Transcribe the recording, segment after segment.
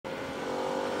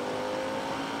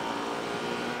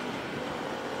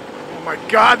my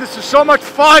God, this is so much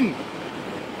fun!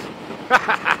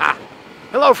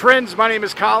 Hello friends, my name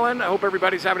is Colin. I hope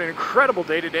everybody's having an incredible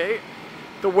day today.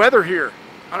 The weather here,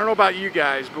 I don't know about you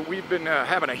guys, but we've been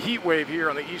having a heat wave here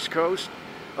on the East Coast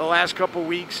the last couple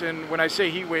weeks, and when I say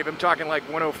heat wave, I'm talking like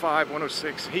 105,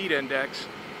 106 heat index,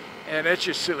 and it's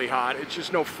just silly hot. It's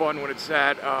just no fun when it's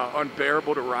that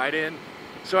unbearable to ride in.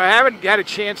 So I haven't had a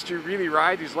chance to really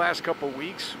ride these last couple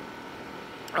weeks.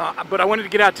 But I wanted to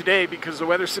get out today because the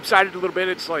weather subsided a little bit.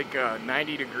 It's like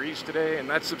 90 degrees today, and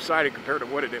that's subsided compared to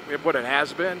what it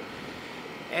has been.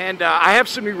 And I have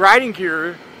some new riding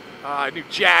gear, a new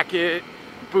jacket,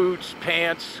 boots,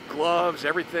 pants, gloves,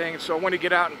 everything. So I want to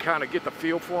get out and kind of get the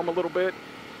feel for them a little bit.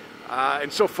 And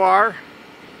so far,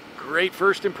 great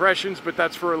first impressions, but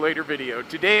that's for a later video.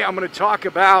 Today I'm going to talk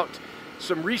about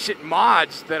some recent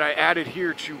mods that I added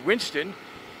here to Winston.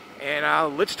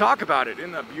 And let's talk about it.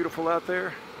 Isn't that beautiful out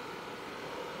there?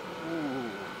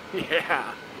 Ooh,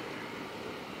 yeah.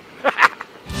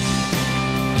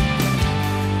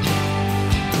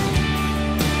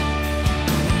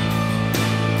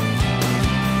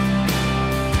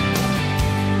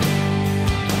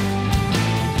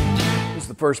 This is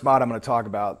the first mod I'm going to talk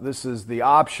about. This is the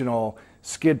optional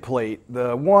skid plate.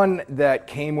 The one that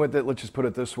came with it, let's just put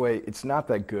it this way, it's not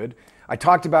that good. I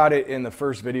talked about it in the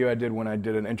first video I did when I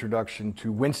did an introduction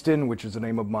to Winston, which is the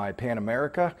name of my Pan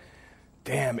America.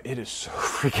 Damn, it is so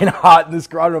freaking hot in this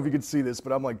car. I don't know if you can see this,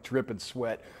 but I'm like dripping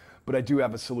sweat. But I do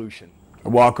have a solution. I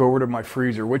walk over to my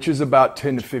freezer, which is about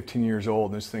 10 to 15 years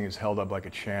old, and this thing is held up like a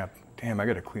champ. Damn, I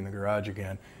gotta clean the garage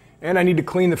again. And I need to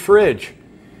clean the fridge.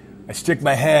 I stick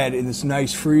my head in this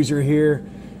nice freezer here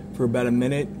for about a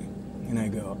minute, and I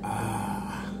go,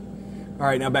 ah. All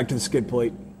right, now back to the skid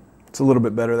plate. It's a little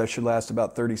bit better. That should last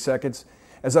about 30 seconds.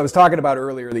 As I was talking about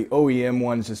earlier, the OEM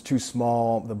one's just too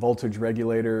small. The voltage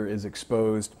regulator is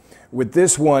exposed. With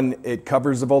this one, it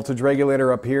covers the voltage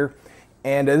regulator up here.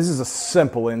 And this is a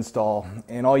simple install.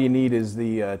 And all you need is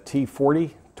the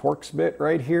T40 Torx bit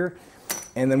right here.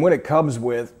 And then what it comes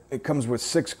with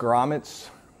 6 grommets,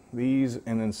 these,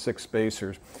 and then 6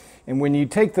 spacers. And when you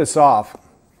take this off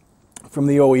from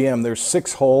the OEM, there's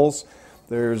 6 holes.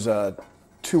 There's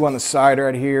 2 on the side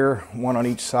right here, 1 on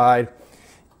each side,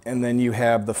 and then you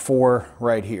have the 4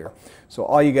 right here. So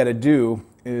all you got to do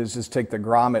is just take the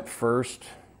grommet first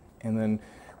and then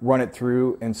run it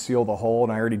through and seal the hole,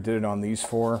 and I already did it on these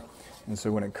 4, and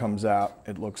so when it comes out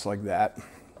it looks like that.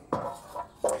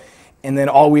 And then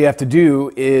all we have to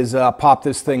do is pop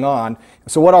this thing on.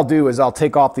 So what I'll do is I'll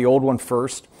take off the old one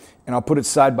first, and I'll put it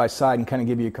side by side and kind of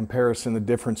give you a comparison, the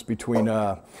difference between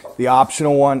the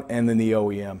optional one and then the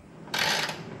OEM.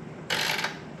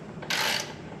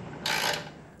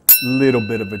 Little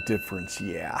bit of a difference,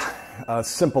 yeah.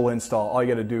 Simple install. All you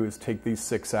got to do is take these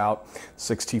 6 out,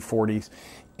 6 T40s,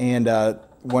 and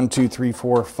 1, 2, 3,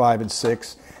 4, 5, and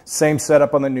 6. Same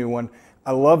setup on the new one.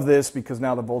 I love this because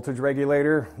now the voltage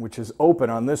regulator, which is open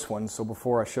on this one, so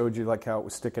before I showed you like how it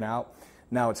was sticking out,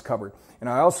 now it's covered. And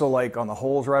I also like on the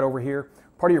holes right over here,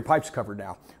 part of your pipe's covered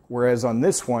now, whereas on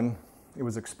this one, it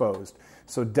was exposed.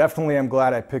 So definitely I'm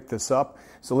glad I picked this up.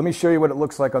 So let me show you what it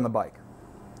looks like on the bike.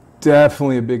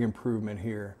 Definitely a big improvement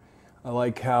here. I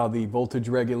like how the voltage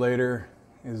regulator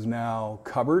is now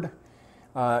covered.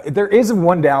 There is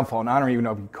one downfall, and I don't even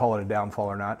know if you call it a downfall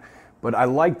or not, but I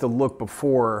like the look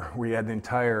before where you had the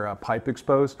entire pipe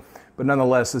exposed. But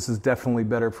nonetheless, this is definitely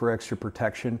better for extra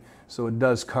protection, so it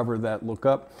does cover that look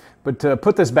up. But to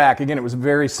put this back, again, it was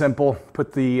very simple.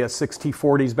 Put the 6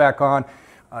 T40s back on,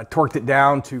 torqued it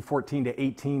down to 14 to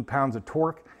 18 pounds of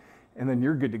torque, and then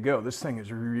you're good to go. This thing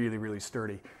is really, really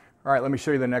sturdy. All right, let me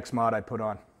show you the next mod I put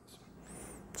on.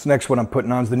 This next one I'm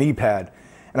putting on is the knee pad.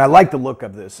 And I like the look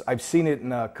of this. I've seen it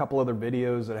in a couple other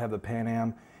videos that have the Pan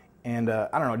Am. And I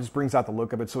don't know, it just brings out the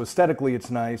look of it. So aesthetically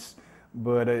it's nice,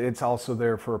 but it's also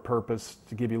there for a purpose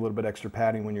to give you a little bit extra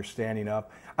padding when you're standing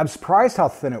up. I'm surprised how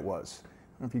thin it was. I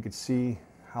don't know if you could see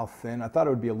how thin. I thought it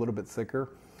would be a little bit thicker.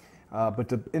 But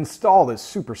to install this,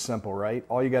 super simple, right?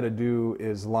 All you got to do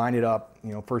is line it up.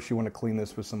 You know, first you want to clean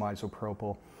this with some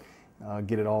isopropyl.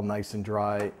 Get it all nice and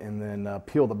dry, and then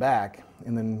peel the back,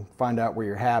 and then find out where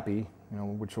you're happy, you know,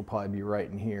 which will probably be right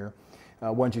in here.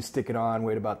 Once you stick it on,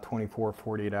 wait about 24,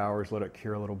 48 hours, let it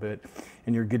cure a little bit,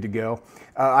 and you're good to go.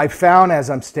 I found as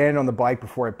I'm standing on the bike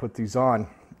before I put these on,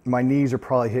 my knees are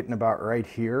probably hitting about right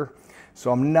here.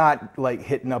 So I'm not like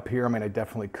hitting up here. I mean, I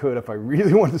definitely could if I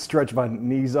really wanted to stretch my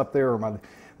knees up there,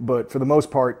 but for the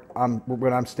most part,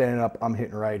 when I'm standing up, I'm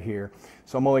hitting right here.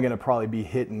 So I'm only going to probably be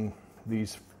hitting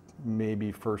these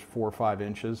maybe first 4 or 5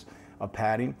 inches of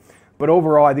padding. But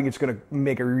overall, I think it's going to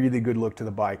make a really good look to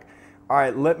the bike. All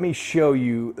right, let me show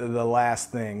you the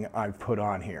last thing I've put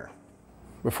on here.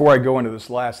 Before I go into this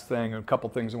last thing, a couple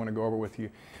things I want to go over with you.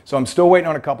 So I'm still waiting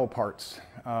on a couple parts.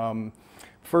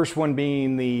 First one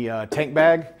being the tank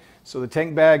bag. So the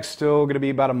tank bag's still going to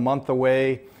be about a month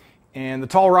away, and the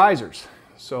tall risers.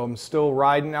 So I'm still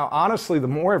riding. Now, honestly, the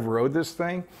more I've rode this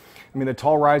thing, I mean, the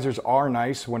tall risers are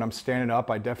nice. When I'm standing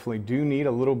up, I definitely do need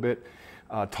a little bit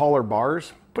taller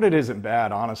bars, but it isn't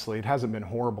bad, honestly. It hasn't been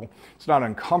horrible. It's not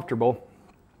uncomfortable,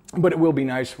 but it will be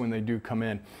nice when they do come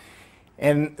in.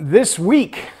 And this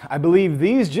week, I believe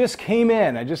these just came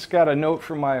in. I just got a note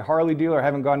from my Harley dealer. I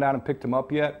haven't gone down and picked them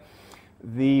up yet.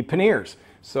 The panniers.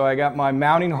 So I got my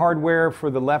mounting hardware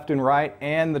for the left and right,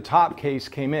 and the top case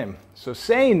came in. So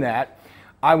saying that,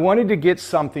 I wanted to get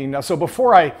something. Now, so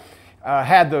before I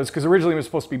had those, because originally it was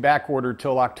supposed to be back ordered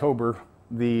till October,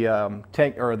 the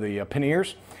tank or the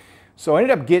panniers. So I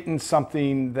ended up getting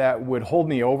something that would hold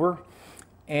me over.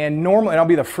 And normally, and I'll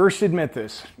be the first to admit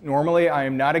this, normally I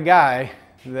am not a guy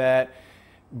that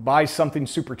buys something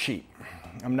super cheap.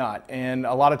 I'm not. And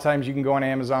a lot of times you can go on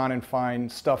Amazon and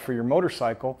find stuff for your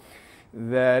motorcycle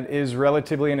that is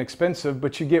relatively inexpensive,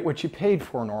 but you get what you paid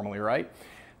for normally, right?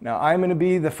 Now, I'm going to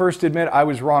be the first to admit I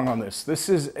was wrong on this. This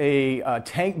is a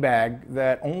tank bag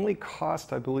that only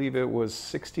cost, I believe it was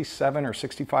 67 or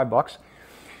 65 bucks.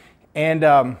 And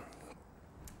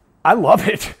I love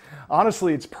it.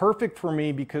 Honestly, it's perfect for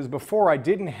me because before I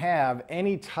didn't have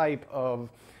any type of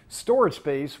storage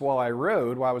space while I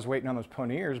rode, while I was waiting on those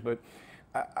panniers, but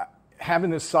having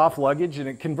this soft luggage, and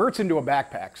it converts into a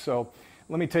backpack. So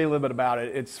let me tell you a little bit about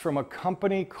it. It's from a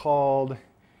company called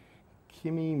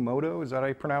Kimimoto. Is that how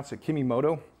you pronounce it?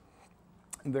 Kimimoto.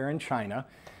 They're in China,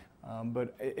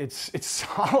 but it's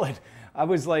solid. I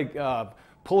was like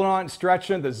pulling on it,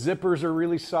 stretching. The zippers are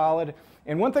really solid.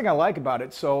 And one thing I like about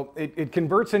it, so it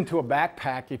converts into a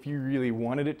backpack if you really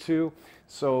wanted it to.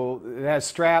 So it has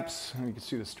straps. You can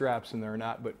see the straps in there or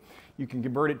not, but you can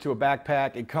convert it to a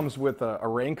backpack. It comes with a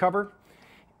rain cover.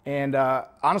 And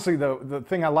honestly, the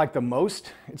thing I like the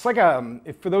most, it's like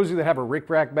for those of you that have a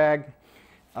rickrack bag,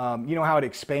 you know how it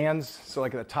expands? So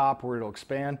like at the top where it'll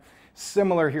expand.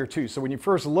 Similar here too. So when you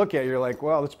first look at it, you're like,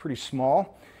 well, that's pretty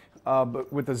small.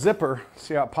 But with the zipper,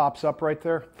 see how it pops up right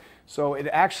there? So it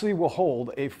actually will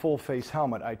hold a full face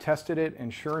helmet. I tested it,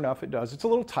 and sure enough, it does. It's a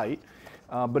little tight,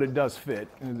 but it does fit.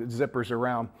 And it zippers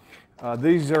around.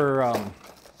 These are,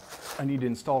 I need to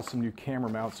install some new camera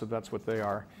mounts, so that's what they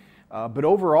are. But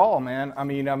overall, man, I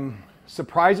mean,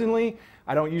 surprisingly,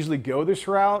 I don't usually go this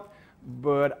route,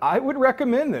 but I would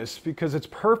recommend this because it's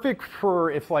perfect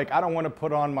for if, like, I don't want to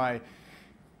put on my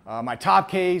my top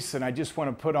case and I just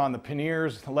want to put on the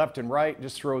panniers left and right,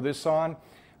 just throw this on.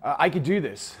 I could do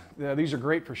this. These are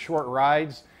great for short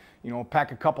rides, you know,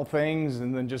 pack a couple things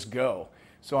and then just go.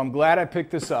 So I'm glad I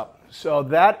picked this up. So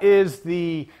that is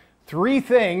the 3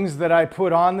 things that I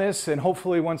put on this, and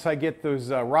hopefully once I get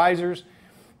those risers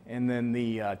and then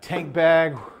the tank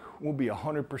bag, we'll be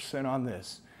 100% on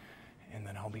this, and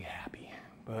then I'll be happy.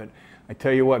 But I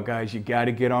tell you what, guys, you got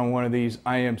to get on one of these.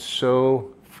 I am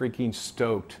so freaking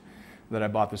stoked that I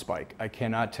bought this bike. I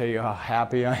cannot tell you how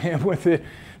happy I am with it.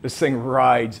 This thing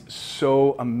rides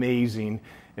so amazing.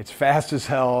 It's fast as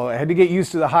hell. I had to get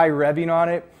used to the high revving on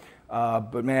it,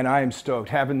 but man, I am stoked.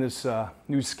 Having this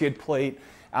new skid plate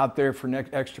out there for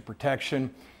extra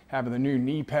protection, having the new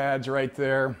knee pads right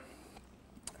there.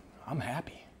 I'm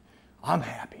happy. I'm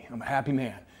happy. I'm a happy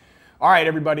man. All right,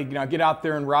 everybody, now get out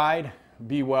there and ride.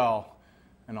 Be well,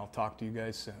 and I'll talk to you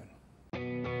guys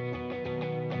soon.